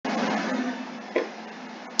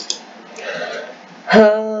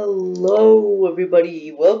Hello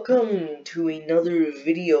everybody, welcome to another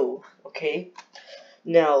video. Okay,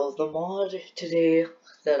 now the mod today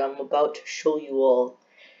that I'm about to show you all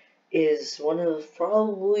is one of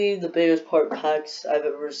probably the biggest part packs I've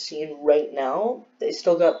ever seen right now. They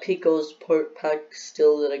still got Pico's part pack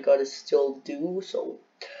still that I gotta still do, so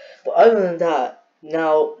but other than that,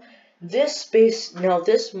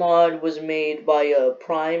 this mod was made by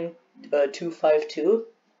Prime 252.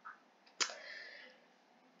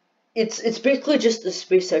 It's basically just the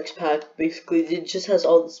SpaceX pack. Basically, it just has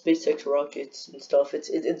all the SpaceX rockets and stuff.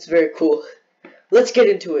 It's very cool. Let's get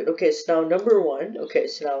into it. Okay, so now number one. Okay,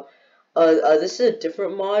 so now this is a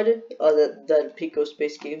different mod that Pico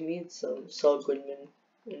Space gave me. It's Saul Goodman,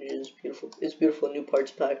 and it is beautiful. It's beautiful new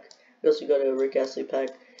parts pack. We also got a Rick Astley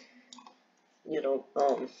pack. You know.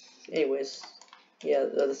 Anyways, yeah,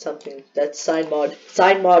 that's something. That's sign mod.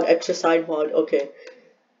 Sign mod. Extra sign mod. Okay,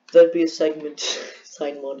 that'd be a segment.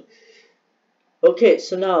 Sign mod. Okay,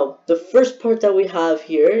 so now the first part that we have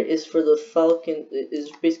here is for the Falcon. Is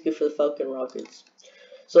basically for the Falcon rockets.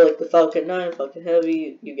 So like the Falcon 9, Falcon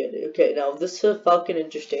Heavy, you get it. Okay, now this is Falcon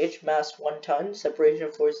Interstage, mass 1 ton,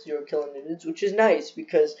 separation force 0 kilonewtons, which is nice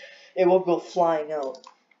because it won't go flying out.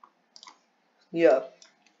 Yeah.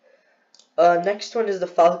 Next one is the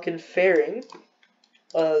Falcon Fairing.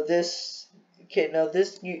 This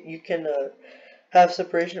you can have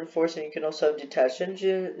separation force, and you can also have detached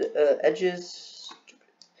engine edges.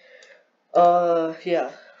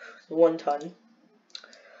 Yeah, 1 ton.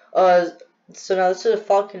 So now this is a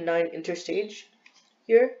Falcon 9 Interstage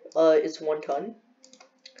here. It's 1 ton.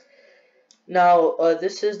 Now,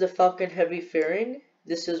 this is the Falcon Heavy fairing.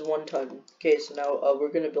 This is 1 ton. Okay, so now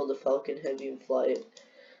we're gonna build a Falcon Heavy and fly it.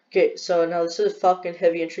 Okay, so now this is Falcon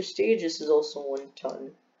Heavy Interstage. This is also 1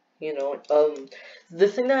 ton. You know, the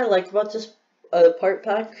thing that I like about this part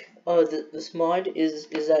pack, this mod is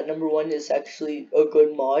that number one, is actually a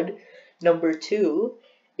good mod. Number two,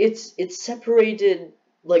 it's separated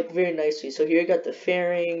like very nicely. So here you got the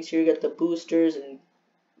fairings, here you got the boosters, and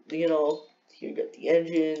you know, here you got the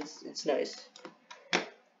engines. It's nice.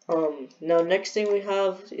 Now next thing we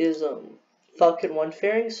have is Falcon 1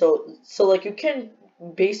 fairing. So like you can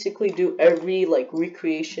basically do every like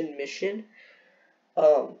recreation mission.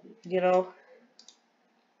 You know,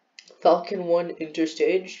 Falcon 1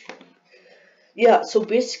 Interstage. Yeah, so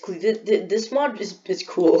basically this mod is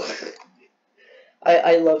cool.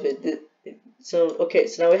 I love it. So okay,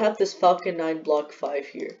 so now we have this Falcon 9 Block 5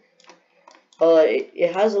 here.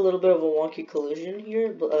 It has a little bit of a wonky collision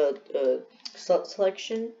here,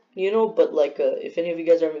 selection, you know, but like if any of you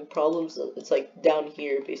guys are having problems, it's like down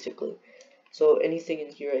here basically. So anything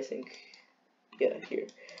in here, I think, yeah, here.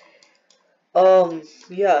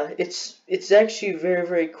 Yeah, it's actually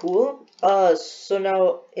very cool. So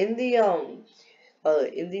now in the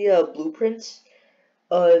blueprints,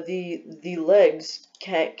 the legs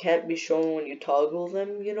can't be shown when you toggle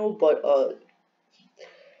them, you know, but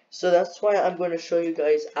so that's why I'm going to show you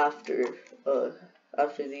guys after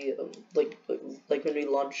after the like when we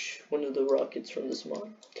launch one of the rockets from this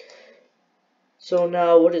mod. So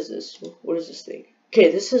now what is this? What is this thing? Okay,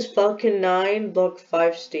 this is Falcon 9 Block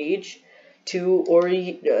 5 Stage 2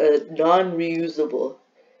 non-reusable.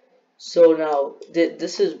 So now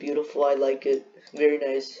this is beautiful. I like it. Very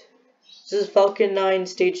nice. This is Falcon 9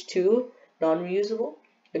 Stage 2 non-reusable.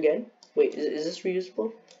 Again, wait, is this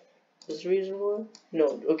reusable? Is this reusable?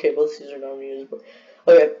 No. Okay, both these are non-reusable.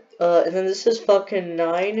 Okay, and then this is Falcon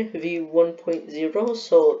 9 V1.0.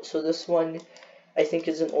 So this one, I think,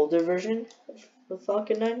 is an older version of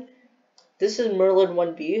Falcon 9. This is Merlin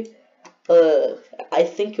 1B. I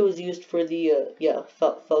think it was used for the yeah,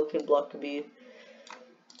 Falcon Block B.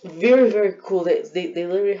 Very cool. They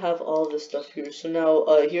literally have all this stuff here. So now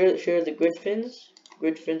here are the grid fins.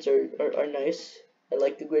 Grid fins are nice. I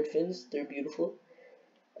like the grid fins. They're beautiful.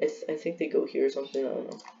 I think they go here or something. I don't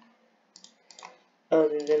know.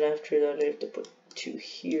 And then after that, I have to put 2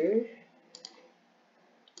 here.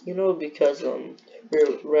 You know, because right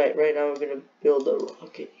now we're gonna build a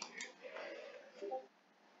rocket here.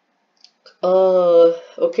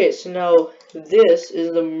 Okay, so now this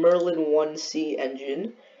is the Merlin 1C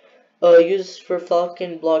engine. Used for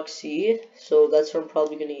Falcon Block C, so that's what I'm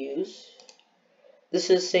probably gonna use. This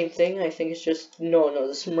is the same thing. I think it's just no,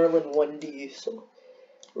 this is Merlin 1D. So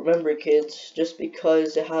remember, kids, just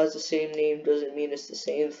because it has the same name doesn't mean it's the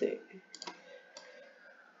same thing.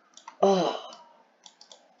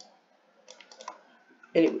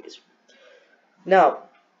 Anyways, now,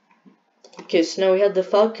 okay, so now we have the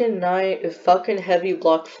Falcon Heavy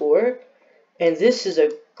Block 4, and this is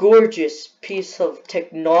a gorgeous piece of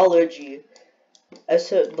technology.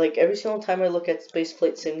 like every single time I look at Space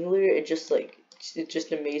Flight Simulator, it just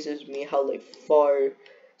amazes me how like far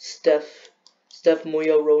Steph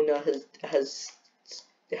Moyorona has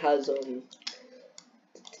has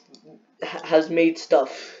made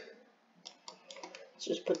stuff. Let's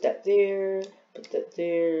just put that there, put that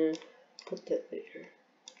there, put that there,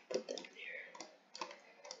 put that there.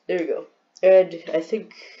 There we go. And I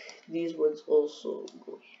think these ones also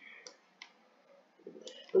go here.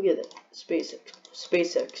 Look at that.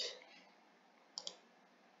 SpaceX.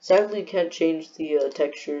 Sadly, can't change the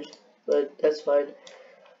textures, but that's fine.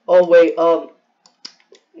 Oh wait,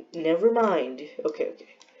 never mind. Okay.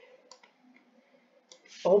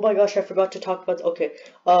 Oh my gosh, I forgot to talk about. Okay,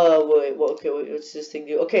 wait, what's this thing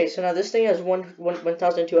do? Okay, so now this thing has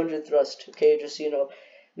 1,200 thrust. Okay, just so you know.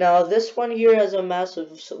 Now this one here has a mass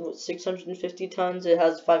of 650 tons. It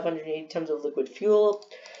has 580 tons of liquid fuel.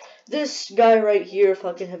 This guy right here,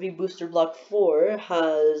 fucking heavy booster block 4,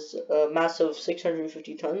 has a mass of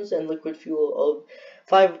 650 tons and liquid fuel of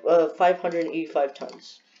 585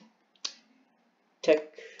 tons.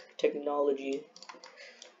 Technology.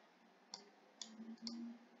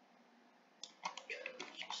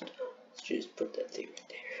 Let's just put that thing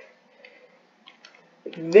right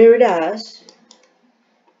there. Very nice.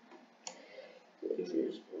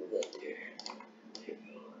 Just move that there. There you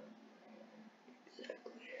go.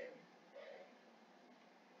 Exactly.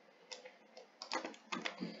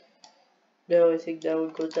 Now I think that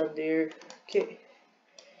would go down there. Okay.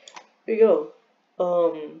 Here we go.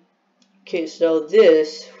 Okay, so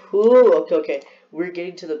this. Ooh, okay. We're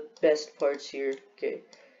getting to the best parts here. Okay.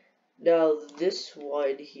 Now this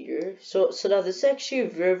one here. So now this is actually a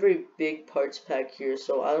very big parts pack here.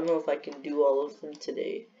 So I don't know if I can do all of them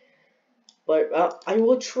today, but I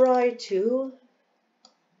will try to.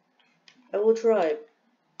 I will try.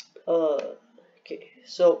 Okay.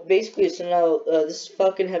 So basically, so now this is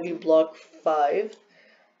fucking heavy block 5.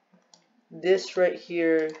 This right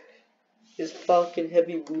here is Falcon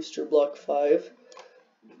Heavy Booster Block 5.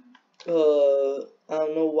 I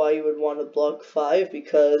don't know why you would want a Block 5,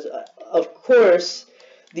 because, of course,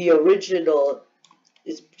 the original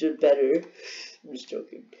is better. I'm just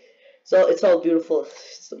joking. So, it's all beautiful.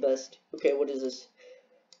 It's the best. Okay, what is this?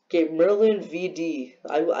 Okay, Merlin VD.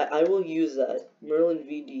 I will use that. Merlin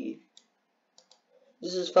VD.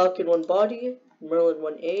 This is Falcon 1 Body, Merlin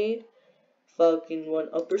 1A, Falcon 1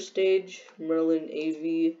 Upper Stage, Merlin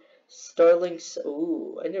AV, Starlink.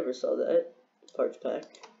 Ooh, I never saw that parts pack.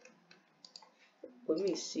 Let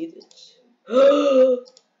me see this.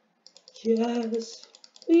 Yes!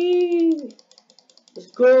 Whee!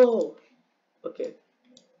 Let's go! Okay.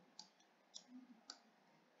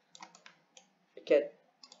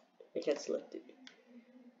 I can't select it.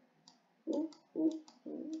 Ooh.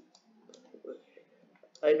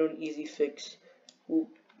 I know an easy fix. Ooh,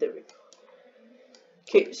 there we go.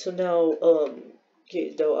 Okay, so now,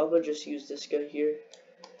 okay, now I'm gonna just use this guy here.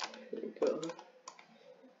 There we go.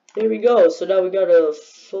 There we go. So now we got a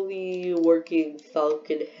fully working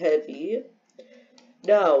Falcon Heavy.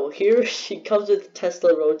 Now, here she comes with the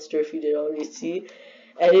Tesla Roadster, if you didn't already see.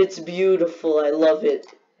 And it's beautiful. I love it.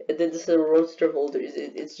 And then this is a Roadster holder.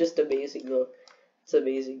 It's just amazing, though. It's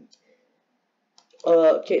amazing.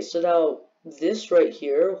 Okay, so now this right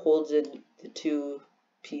here holds in the 2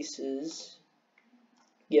 pieces.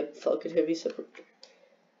 Yep, Falcon Heavy separator.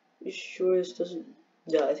 You sure this doesn't?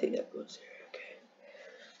 No, I think that goes there. Okay.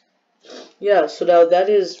 Yeah, so now that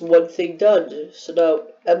is one thing done. So now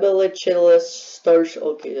MLHLS Starship.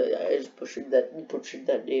 Okay, I just butchered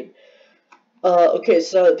that name. Okay,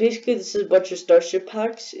 so basically this is a bunch of Starship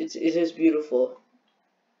packs. It is beautiful.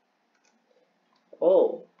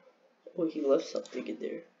 Oh, he left something in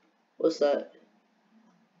there. What's that?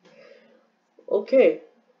 Okay,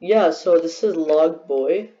 yeah. So this is Log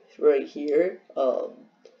Boy right here.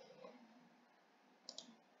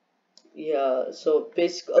 Yeah, so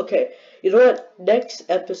basically, okay, you know what, next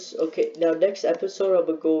episode, okay, now next episode I'm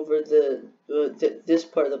gonna go over this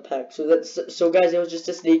part of the pack, so guys, it was just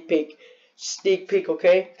a sneak peek,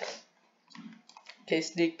 okay,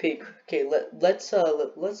 sneak peek, okay, let's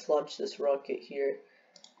launch this rocket here,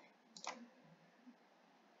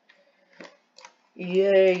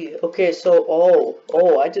 yay, okay, so,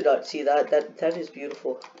 oh, I did not see that is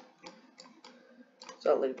beautiful, it's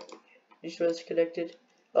not like, you sure it's connected,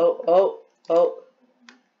 oh,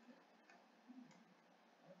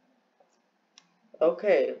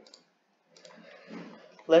 okay.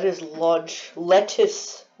 Let us launch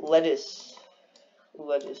lettuce. Wait.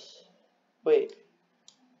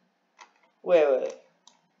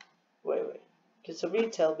 Can somebody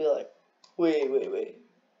tell me, like, wait.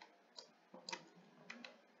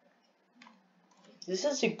 this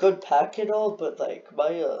is a good pack and all, but like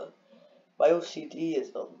my OCD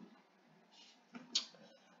is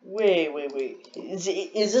wait.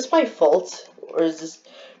 Is this my fault or is this?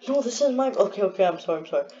 No, this is my. Okay. I'm sorry.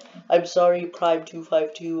 I'm sorry. Prime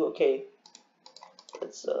 252. Okay,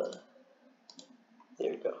 let's there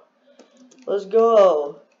we go. Let's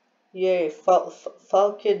go. Yay!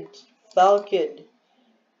 Falcon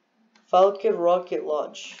rocket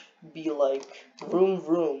launch. Be like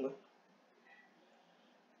vroom.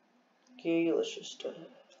 Okay, let's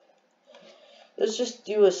just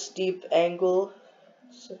do a steep angle.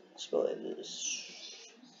 So let's go like this.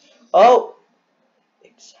 Oh,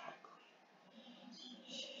 exactly.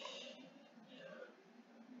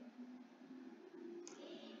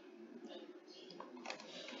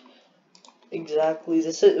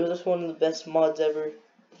 This is one of the best mods ever.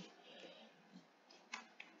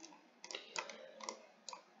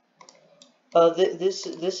 This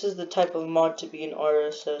is the type of mod to be in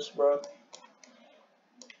RSS, bro.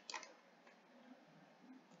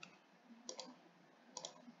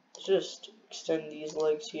 Just extend these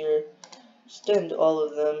legs here. Extend all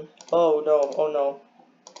of them. Oh no.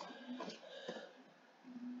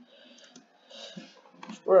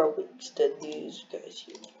 Where I'll extend these guys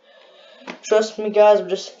here. Trust me, guys. I'm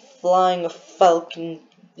just flying a Falcon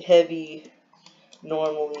Heavy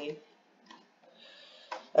normally.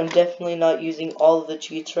 I'm definitely not using all of the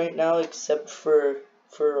cheats right now, except for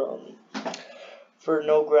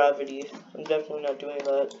no gravity. I'm definitely not doing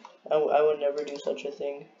that. I would never do such a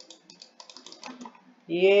thing.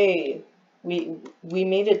 Yay! We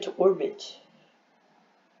made it to orbit.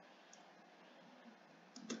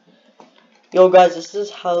 Yo guys, this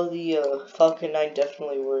is how the Falcon 9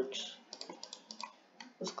 definitely works.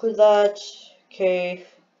 Let's clear that. Okay.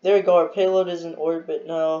 There we go, our payload is in orbit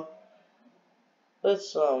now.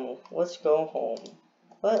 Let's go home.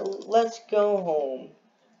 Let's go home.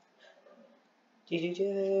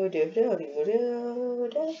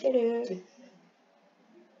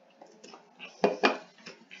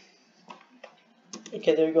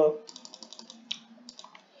 Okay, there we go.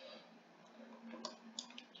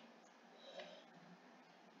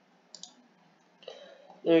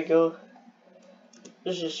 There we go.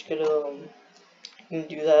 Just gonna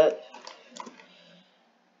do that.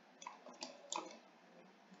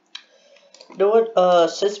 You know what?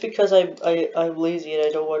 Since because I'm lazy and I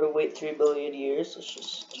don't want to wait 3 billion years, let's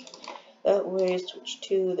just that way switch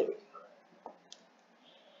to there. We go.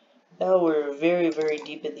 Now we're very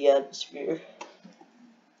deep in the atmosphere.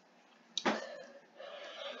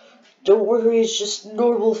 Don't worry, it's just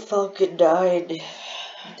normal Falcon 9.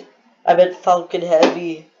 I meant Falcon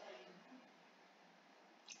Heavy.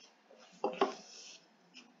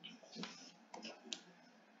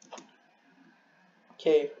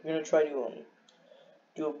 Okay, we're gonna try to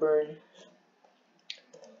do a burn.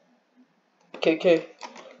 Okay,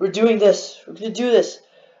 we're doing this. We're gonna do this.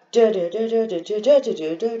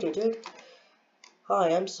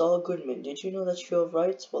 Hi, I'm Saul Goodman. Did you know that you have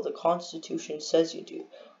rights? Well, the Constitution says you do.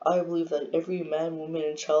 I believe that every man, woman,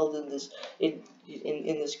 and child in this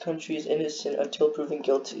country is innocent until proven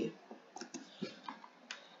guilty.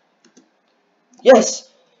 Yes.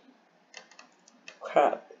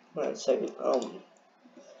 Crap. Wait a second. Where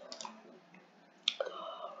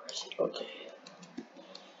is it? Okay.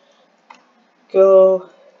 Go.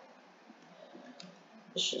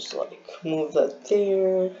 Let's just like move that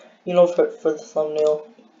there. You know, for the thumbnail.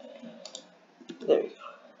 There you go.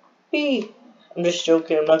 B. I'm just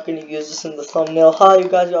joking. I'm not gonna use this in the thumbnail. Ha! You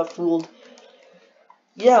guys got fooled.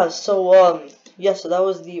 Yeah. So yeah. So that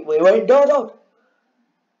was the wait. No. There we go.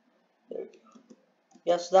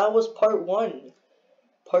 Yes, that was part 1.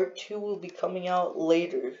 Part 2 will be coming out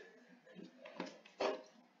later.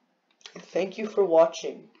 Thank you for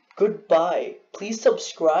watching. Goodbye. Please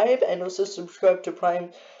subscribe and also subscribe to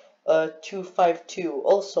Prime 252.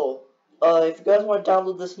 Also, if you guys want to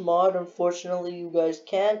download this mod, unfortunately you guys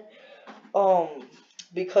can't.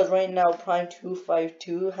 Because right now Prime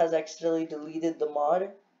 252 has accidentally deleted the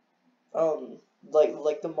mod.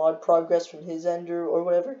 Like the mod progress from his end or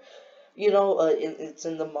whatever. You know, it's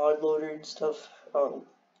in the mod loader and stuff.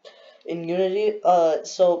 In Unity,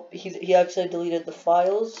 so he actually deleted the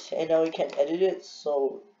files, and now he can't edit it.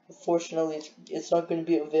 So fortunately, it's not going to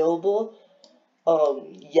be available,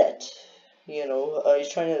 yet. You know, he's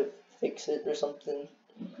trying to fix it or something.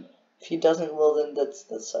 If he doesn't, well then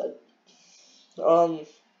that's sad.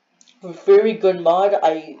 Very good mod.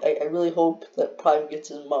 I really hope that Prime gets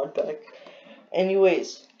his mod back.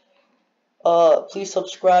 Anyways, please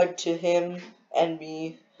subscribe to him and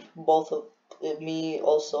me, both of me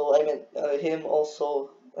also. I meant him also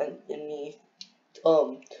and me.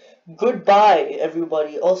 Goodbye,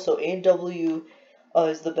 everybody. Also, A&W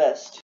is the best.